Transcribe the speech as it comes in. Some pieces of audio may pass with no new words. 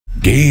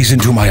Gaze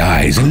into my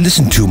eyes and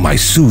listen to my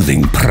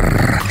soothing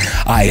purr.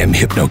 I am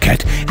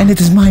HypnoCat, and it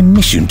is my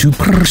mission to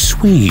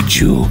persuade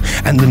you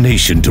and the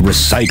nation to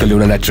recycle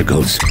your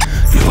electricals.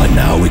 You are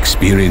now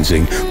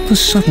experiencing the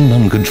sudden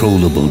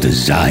uncontrollable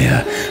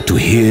desire to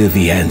hear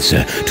the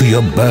answer to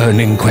your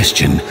burning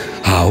question: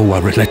 how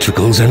are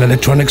electricals and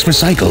electronics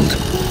recycled?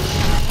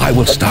 I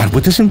will start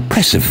with this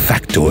impressive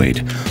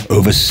factoid.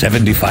 Over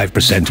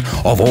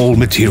 75% of all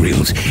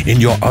materials in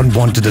your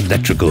unwanted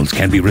electricals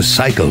can be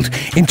recycled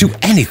into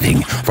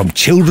anything from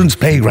children's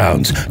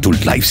playgrounds to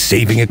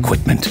life-saving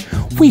equipment.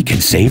 We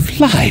can save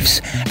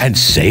lives and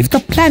save the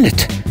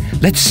planet.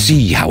 Let's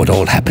see how it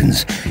all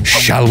happens,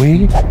 shall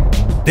we?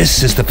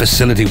 This is the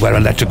facility where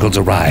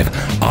electricals arrive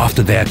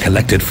after they're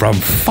collected from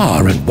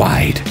far and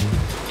wide.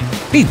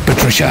 Meet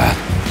Patricia.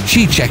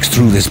 She checks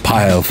through this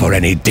pile for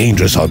any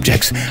dangerous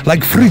objects,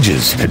 like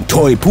fridges and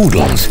toy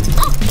poodles.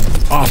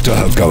 After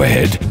her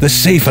go-ahead, the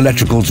safe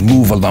electricals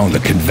move along the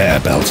conveyor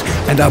belts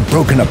and are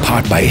broken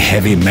apart by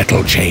heavy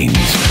metal chains.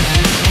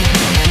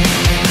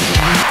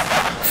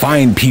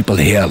 Fine people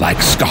here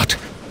like Scott.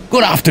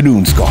 Good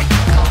afternoon, Scott.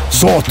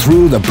 Sort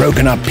through the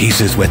broken-up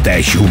pieces with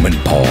their human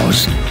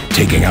paws,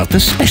 taking out the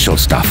special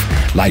stuff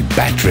like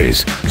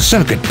batteries,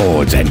 circuit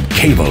boards, and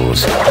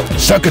cables.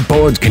 Circuit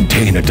boards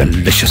contain a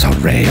delicious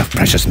array of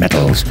precious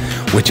metals,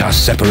 which are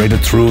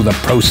separated through the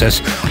process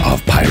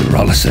of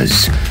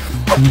pyrolysis.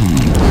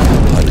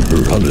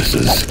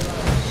 Pyrolysis.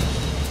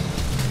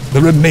 The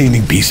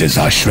remaining pieces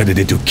are shredded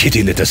into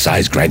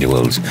kitty-litter-sized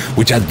granules,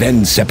 which are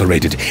then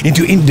separated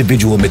into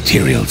individual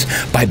materials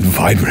by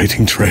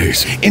vibrating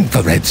trays,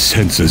 infrared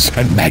sensors,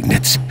 and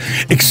magnets.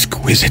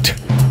 Exquisite.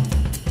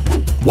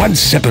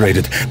 Once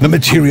separated, the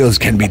materials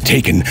can be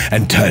taken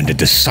and turned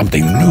into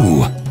something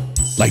new,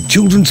 like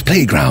children's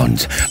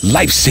playgrounds,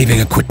 life-saving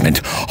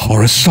equipment,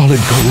 or a solid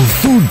gold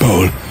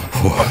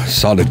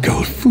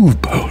food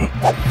bowl.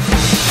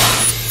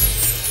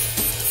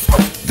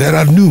 There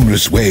are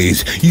numerous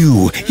ways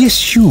you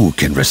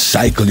can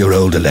recycle your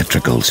old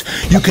electricals.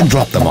 You can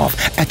drop them off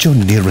at your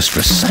nearest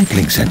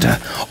recycling center,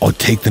 or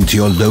take them to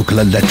your local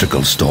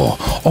electrical store,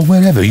 or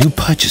wherever you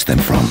purchase them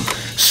from.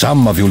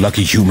 Some of you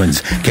lucky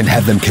humans can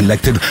have them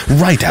collected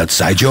right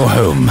outside your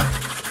home.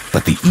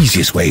 But the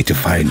easiest way to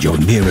find your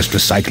nearest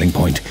recycling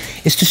point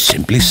is to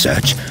simply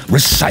search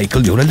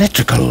 "Recycle Your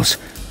Electricals."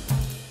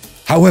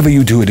 However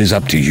you do it is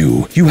up to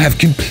you. You have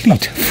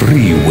complete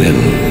free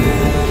will.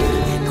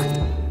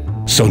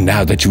 So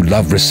now that you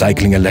love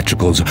recycling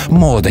electricals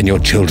more than your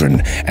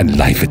children and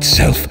life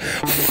itself,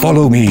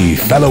 follow me,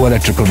 fellow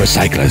electrical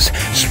recyclers.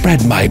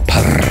 Spread my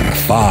purr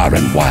far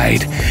and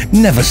wide.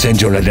 Never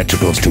send your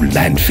electricals to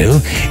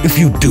landfill. If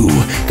you do,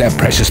 their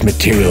precious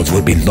materials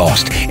will be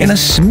lost in a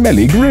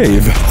smelly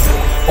grave.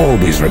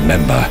 Always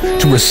remember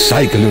to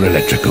recycle your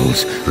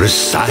electricals.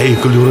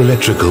 Recycle your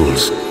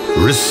electricals.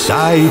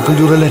 Recycle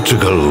your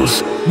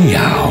electricals.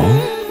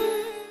 Meow.